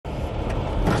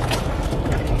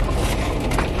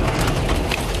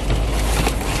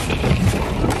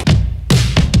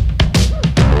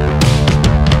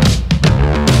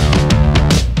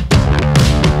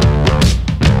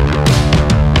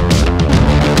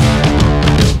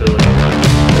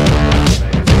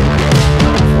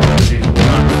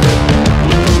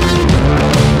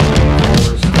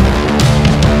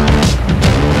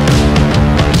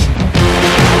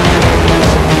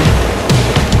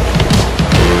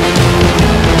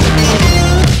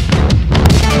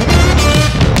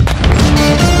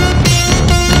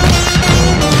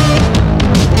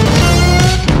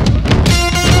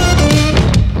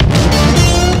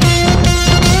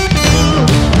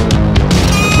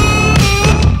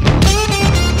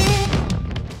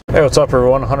Hey, what's up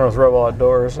everyone? Hunter with Rebel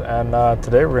Outdoors, and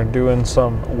today we're going to be doing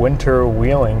some winter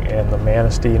wheeling in the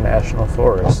Manistee National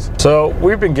Forest. So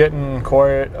we've been getting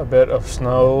quite a bit of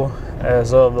snow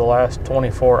as of the last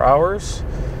 24 hours,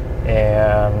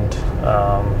 and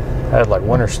had like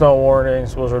winter snow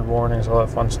warnings, blizzard warnings, all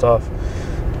that fun stuff.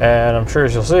 And I'm sure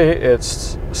as you'll see,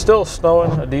 it's still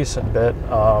snowing a decent bit,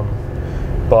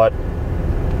 but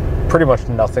pretty much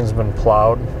nothing's been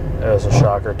plowed, as a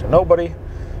shocker to nobody.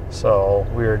 So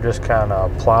we are just kind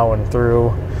of plowing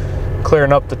through,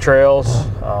 clearing up the trails.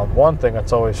 One thing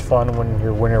that's always fun when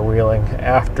you're winter wheeling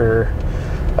after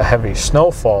a heavy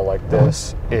snowfall like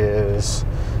this is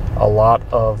a lot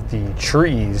of the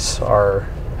trees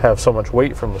have so much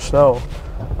weight from the snow,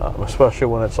 especially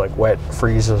when it's like wet,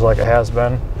 freezes like it has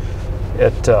been.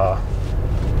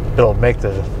 It'll make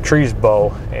the trees bow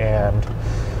and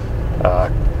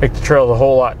make the trails a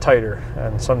whole lot tighter,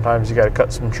 and sometimes you got to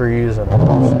cut some trees and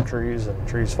move some trees, and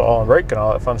trees fall and break and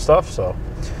all that fun stuff, so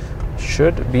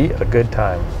should be a good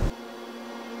time.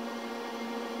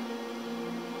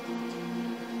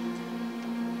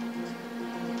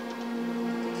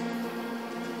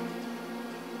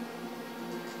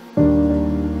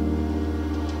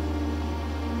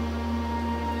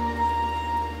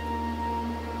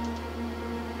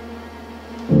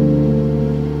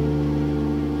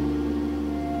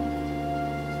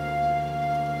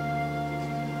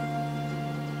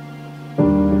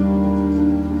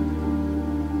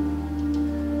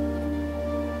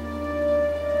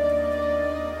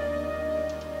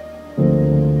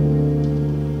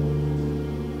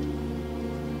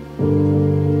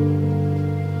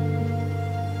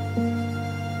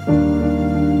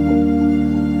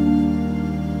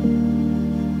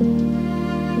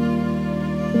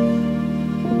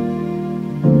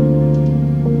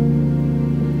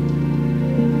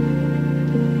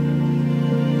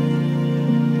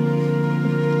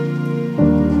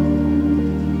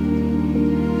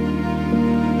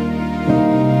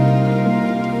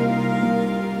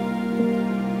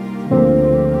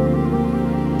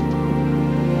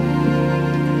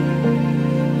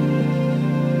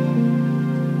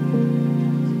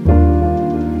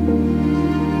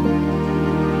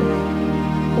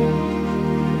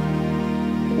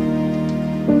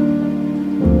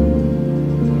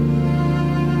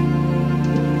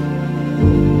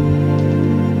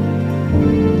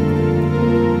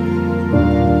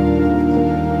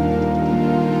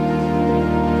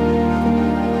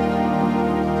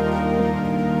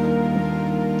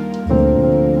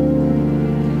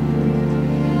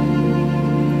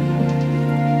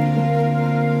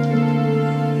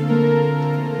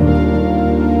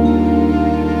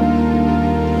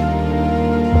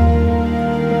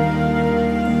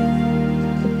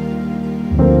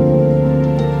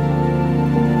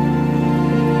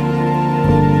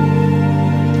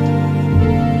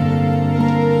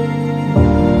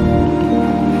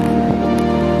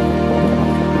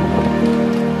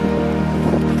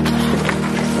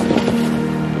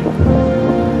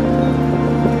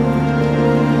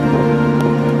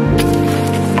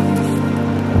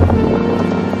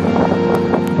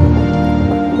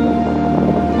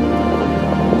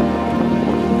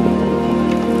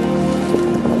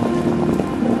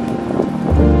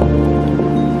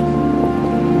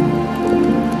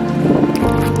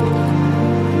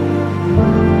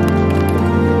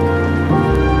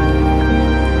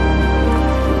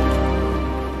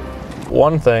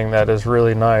 One thing that is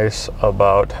really nice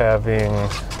about having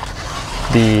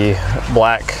the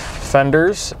black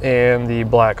fenders and the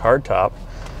black hardtop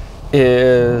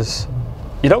is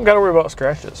you don't got to worry about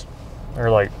scratches or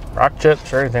like rock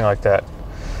chips or anything like that.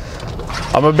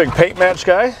 I'm a big paint match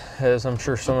guy, as I'm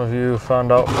sure some of you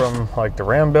found out from like the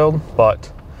Ram build,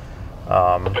 but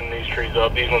open these trees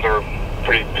up. These ones are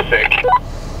pretty thick.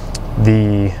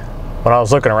 When I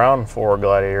was looking around for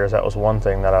gladiators, that was one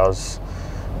thing that I was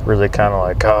really kind of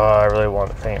like, oh, I really want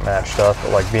the paint match stuff,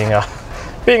 but like being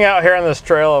out here on this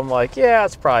trail, I'm like, yeah,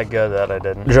 it's probably good that I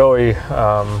didn't. Joey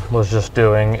was just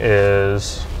doing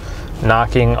is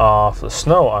knocking off the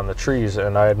snow on the trees,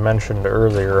 and I had mentioned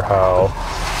earlier how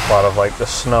a lot of like the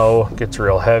snow gets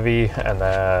real heavy, and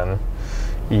then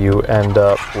you end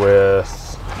up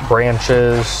with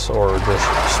branches or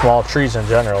just small trees in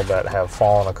general that have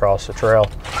fallen across the trail.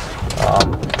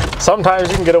 Sometimes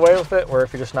you can get away with it, where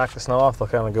if you just knock the snow off, they'll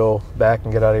kind of go back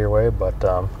and get out of your way, but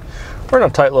we're in a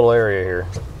tight little area here.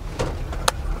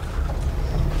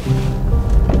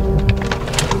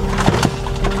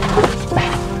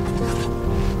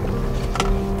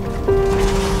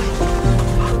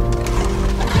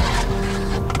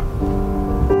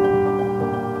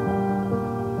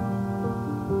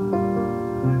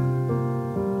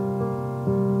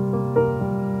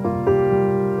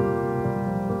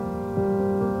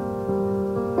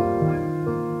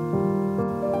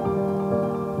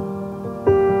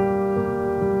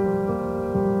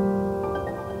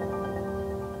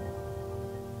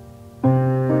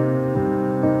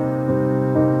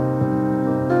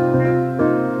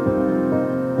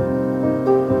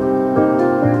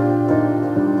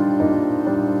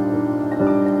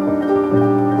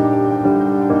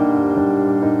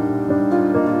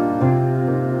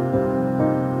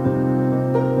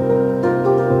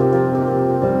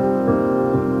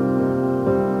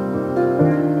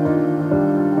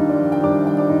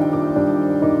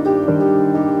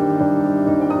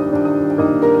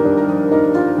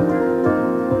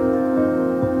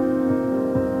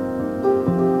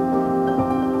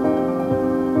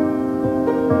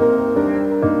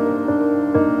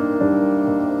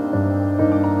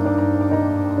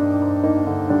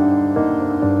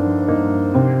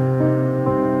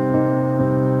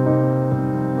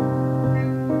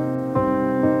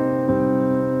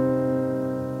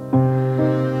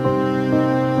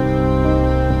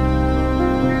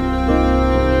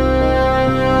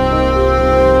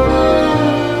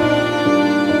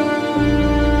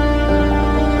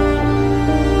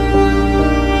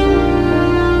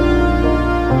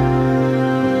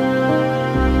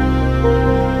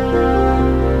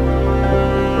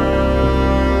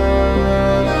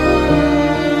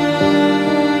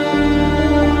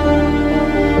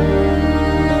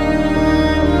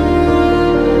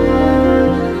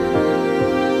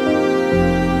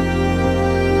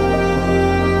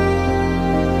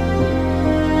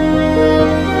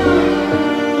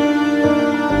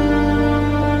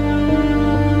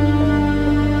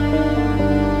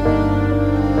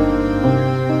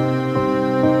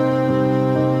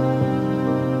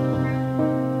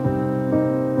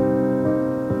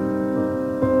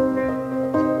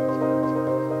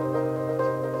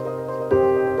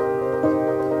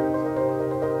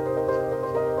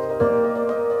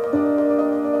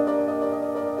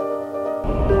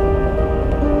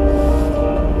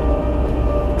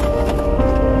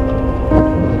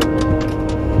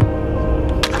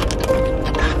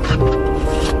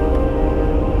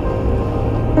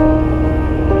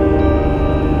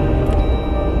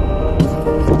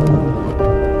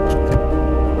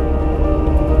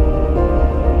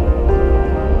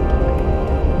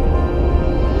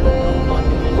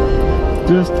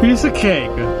 Just a piece of cake.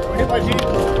 Hit my Jeep.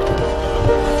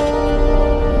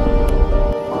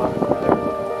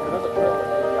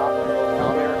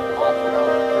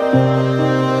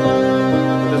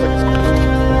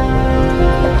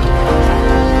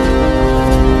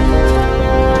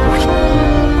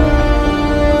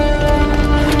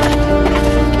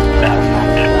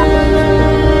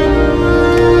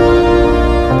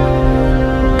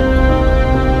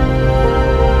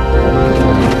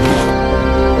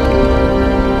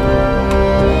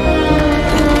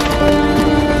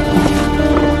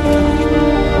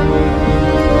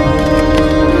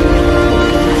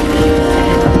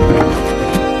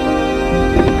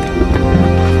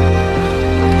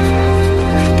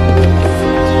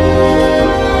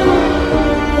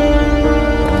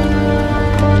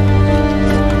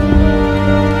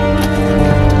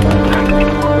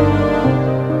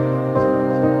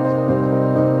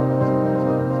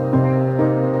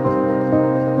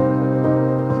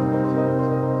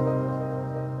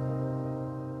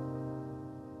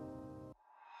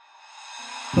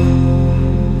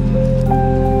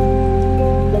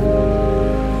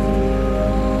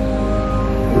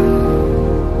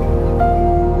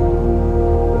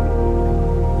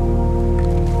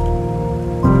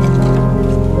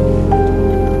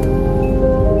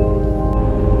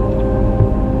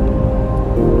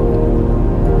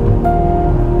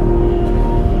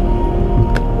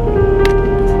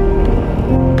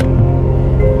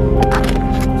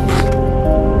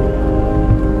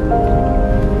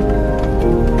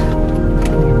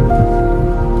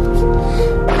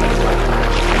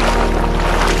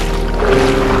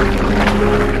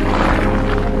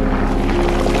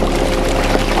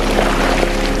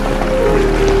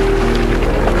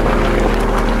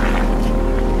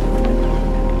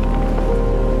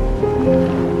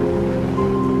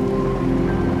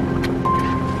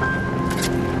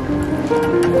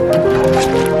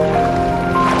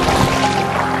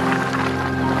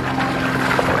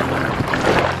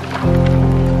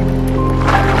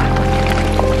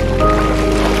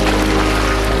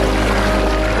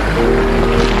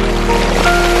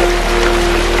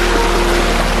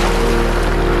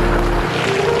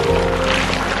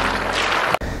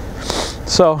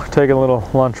 So, taking a little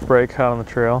lunch break out on the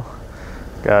trail.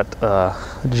 Got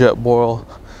jet boil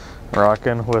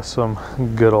rocking with some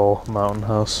good old Mountain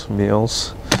House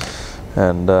meals.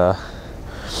 And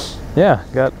yeah,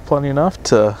 got plenty enough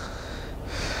to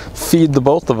feed the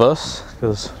both of us,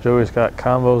 because Joey's got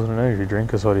combos and an energy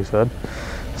drink is what he said.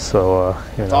 So, you know.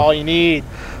 That's all you need.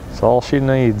 That's all she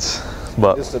needs.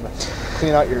 But just to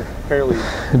clean out your hair leaves.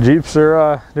 Jeeps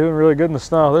are doing really good in the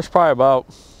snow. There's probably about,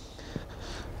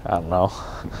 I don't know,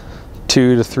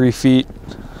 2 to 3 feet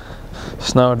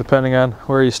snow depending on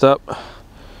where you step.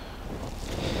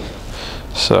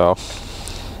 So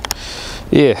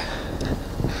yeah,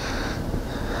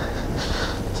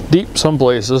 it's deep some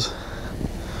places,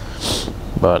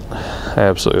 but I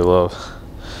absolutely love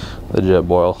the jet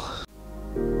boil.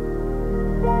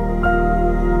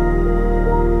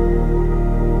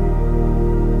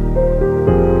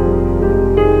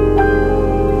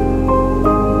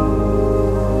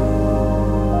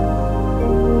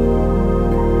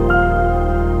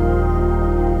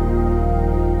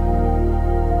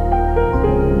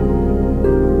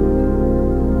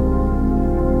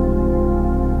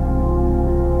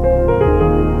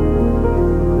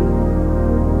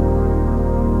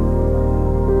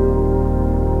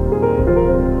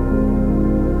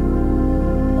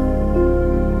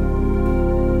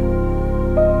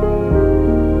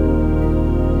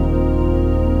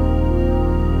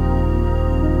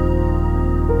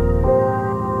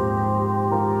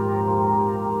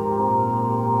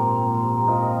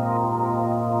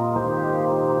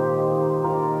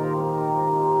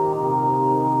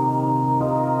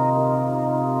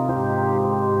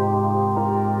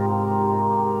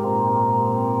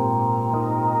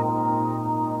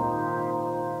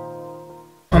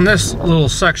 On this little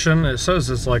section, it says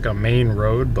it's like a main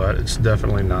road, but it's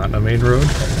definitely not a main road.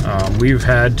 We've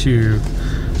had to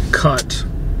cut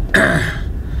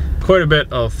quite a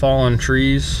bit of fallen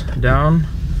trees down,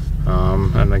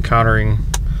 and encountering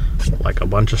like a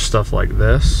bunch of stuff like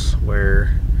this,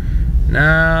 where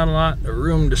not a lot of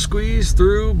room to squeeze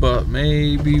through, but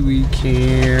maybe we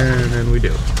can, and we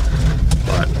do.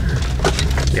 But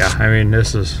yeah, I mean,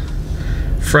 this is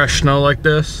fresh snow like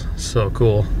this, so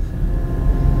cool.